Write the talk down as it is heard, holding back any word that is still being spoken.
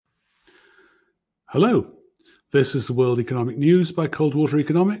Hello, this is the World Economic News by Coldwater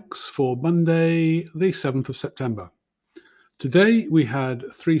Economics for Monday, the 7th of September. Today we had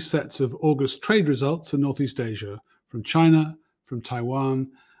three sets of August trade results for Northeast Asia, from China, from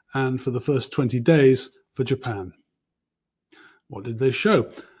Taiwan, and for the first 20 days for Japan. What did they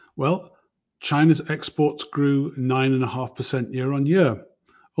show? Well, China's exports grew 9.5% year on year.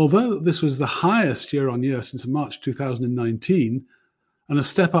 Although this was the highest year on year since March 2019, and a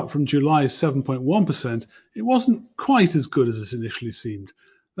step up from July's 7.1%, it wasn't quite as good as it initially seemed.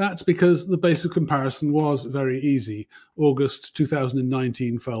 That's because the base of comparison was very easy. August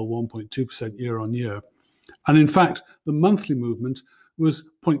 2019 fell 1.2% year on year. And in fact, the monthly movement was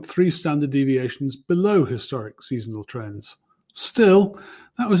 0.3 standard deviations below historic seasonal trends. Still,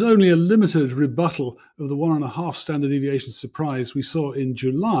 that was only a limited rebuttal of the 1.5 standard deviation surprise we saw in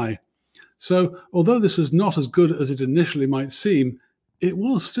July. So, although this was not as good as it initially might seem, it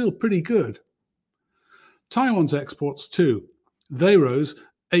was still pretty good. Taiwan's exports too. They rose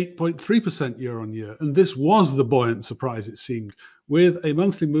 8.3% year on year, and this was the buoyant surprise it seemed, with a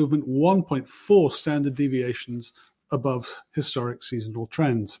monthly movement 1.4 standard deviations above historic seasonal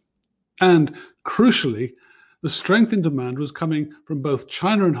trends. And crucially, the strength in demand was coming from both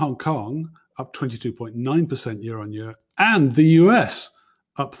China and Hong Kong, up 22.9% year on year, and the US,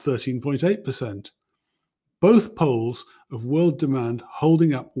 up 13.8%. Both poles of world demand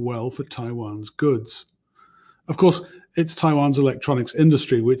holding up well for Taiwan's goods. Of course, it's Taiwan's electronics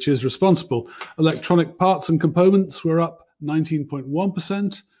industry which is responsible. Electronic parts and components were up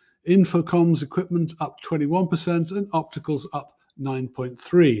 19.1%, Infocoms equipment up 21%, and opticals up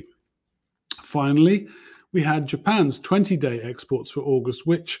 9.3%. Finally, we had Japan's 20-day exports for August,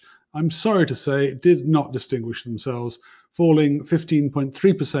 which, I'm sorry to say, did not distinguish themselves, falling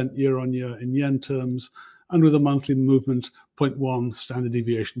 15.3% year on year in yen terms, and with a monthly movement 0.1 standard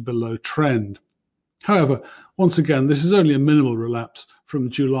deviation below trend. However, once again, this is only a minimal relapse from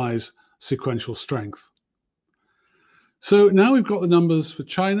July's sequential strength. So now we've got the numbers for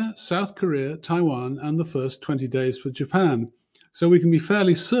China, South Korea, Taiwan, and the first 20 days for Japan. So we can be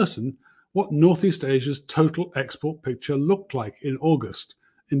fairly certain what Northeast Asia's total export picture looked like in August.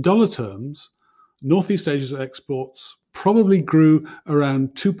 In dollar terms, Northeast Asia's exports probably grew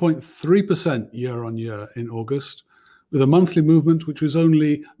around 2.3% year on year in August, with a monthly movement which was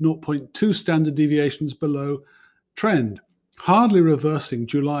only 0.2 standard deviations below trend, hardly reversing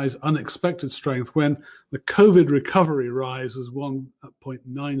July's unexpected strength when the COVID recovery rise was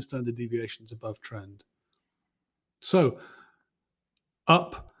 1.9 standard deviations above trend. So,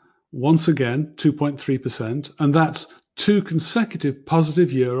 up once again 2.3%, and that's two consecutive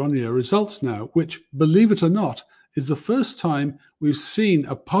positive year-on-year results now, which, believe it or not, is the first time we've seen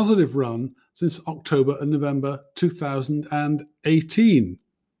a positive run since October and November 2018.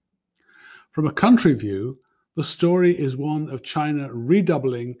 From a country view, the story is one of China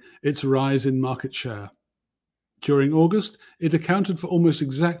redoubling its rise in market share. During August, it accounted for almost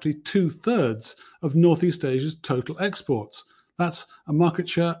exactly 2/3 of Northeast Asia's total exports. That's a market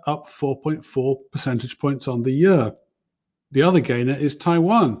share up 4.4 percentage points on the year. The other gainer is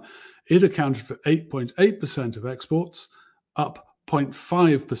Taiwan. It accounted for 8.8% of exports, up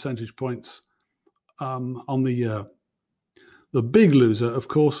 0.5 percentage points on the year. The big loser, of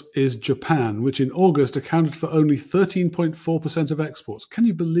course, is Japan, which in August accounted for only 13.4% of exports. Can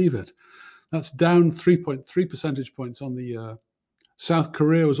you believe it? That's down 3.3 percentage points on the year. South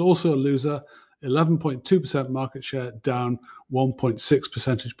Korea was also a loser, 11.2% market share, down 1.6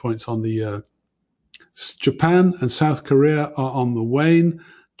 percentage points on the year. Japan and South Korea are on the wane.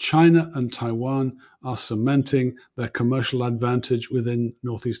 China and Taiwan are cementing their commercial advantage within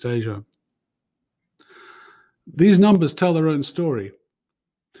Northeast Asia. These numbers tell their own story.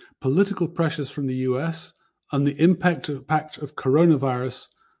 Political pressures from the US and the impact of coronavirus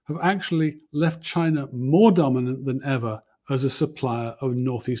have actually left China more dominant than ever as a supplier of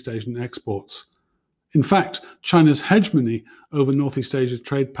Northeast Asian exports. In fact, China's hegemony over Northeast Asia's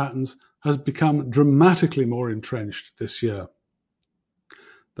trade patterns has become dramatically more entrenched this year.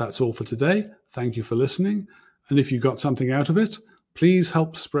 That's all for today. Thank you for listening. And if you got something out of it, please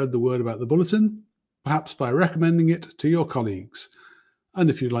help spread the word about the bulletin, perhaps by recommending it to your colleagues. And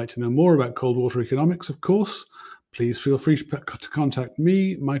if you'd like to know more about Coldwater Economics, of course, please feel free to contact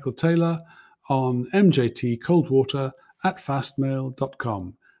me, Michael Taylor, on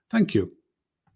mjtcoldwater@fastmail.com. Thank you.